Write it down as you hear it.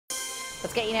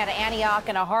Let's get you now to Antioch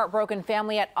and a heartbroken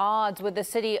family at odds with the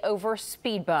city over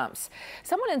speed bumps.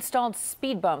 Someone installed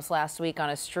speed bumps last week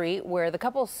on a street where the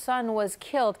couple's son was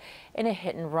killed in a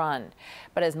hit and run.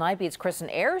 But as Night Beat's Christin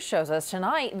Ayers shows us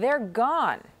tonight, they're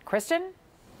gone. Christin?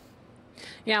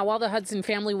 Yeah, while the Hudson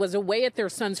family was away at their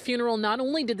son's funeral, not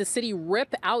only did the city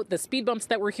rip out the speed bumps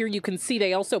that were here, you can see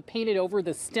they also painted over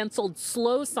the stenciled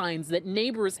slow signs that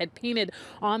neighbors had painted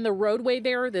on the roadway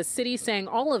there. The city saying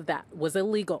all of that was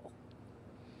illegal.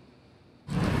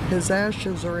 His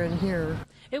ashes are in here.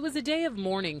 It was a day of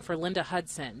mourning for Linda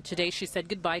Hudson. Today she said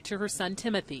goodbye to her son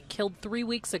Timothy, killed 3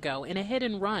 weeks ago in a hit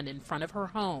and run in front of her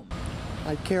home.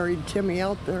 I carried Timmy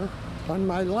out there on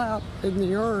my lap in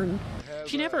the urn.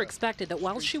 She never expected that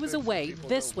while she was away,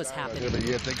 this was happening.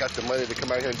 If they got the money to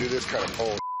come out here and do this kind of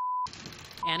bull.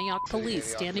 Antioch police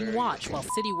standing watch while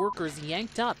city workers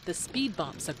yanked up the speed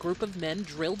bumps a group of men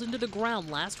drilled into the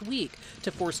ground last week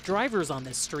to force drivers on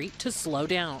this street to slow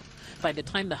down. By the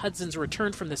time the Hudsons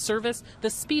returned from the service,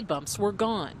 the speed bumps were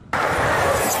gone.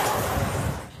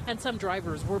 And some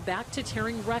drivers were back to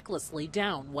tearing recklessly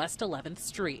down West 11th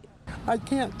Street. I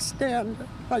can't stand it.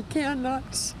 I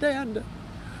cannot stand it.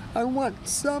 I want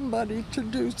somebody to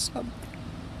do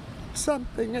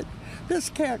something. This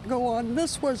can't go on.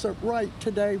 This wasn't right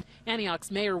today.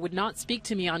 Antioch's mayor would not speak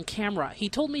to me on camera. He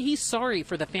told me he's sorry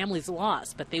for the family's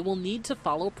loss, but they will need to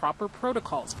follow proper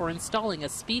protocols for installing a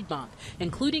speed bump,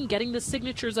 including getting the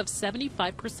signatures of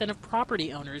 75% of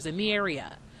property owners in the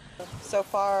area. So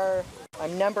far,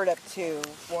 I'm numbered up to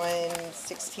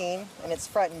 116, and it's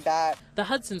front and back. The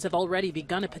Hudsons have already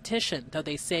begun a petition, though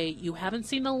they say you haven't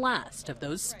seen the last of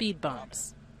those speed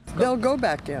bumps. They'll go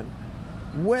back in,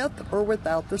 with or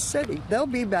without the city. They'll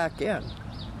be back in.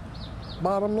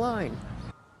 Bottom line.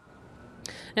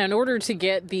 Now, in order to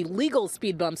get the legal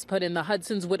speed bumps put in, the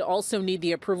Hudsons would also need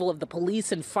the approval of the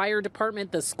police and fire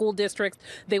department, the school districts.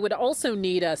 They would also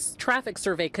need a traffic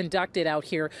survey conducted out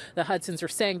here. The Hudsons are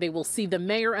saying they will see the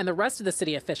mayor and the rest of the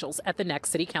city officials at the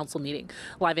next city council meeting.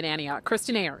 Live in Antioch,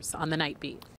 Christin Ayers on the Night Beat.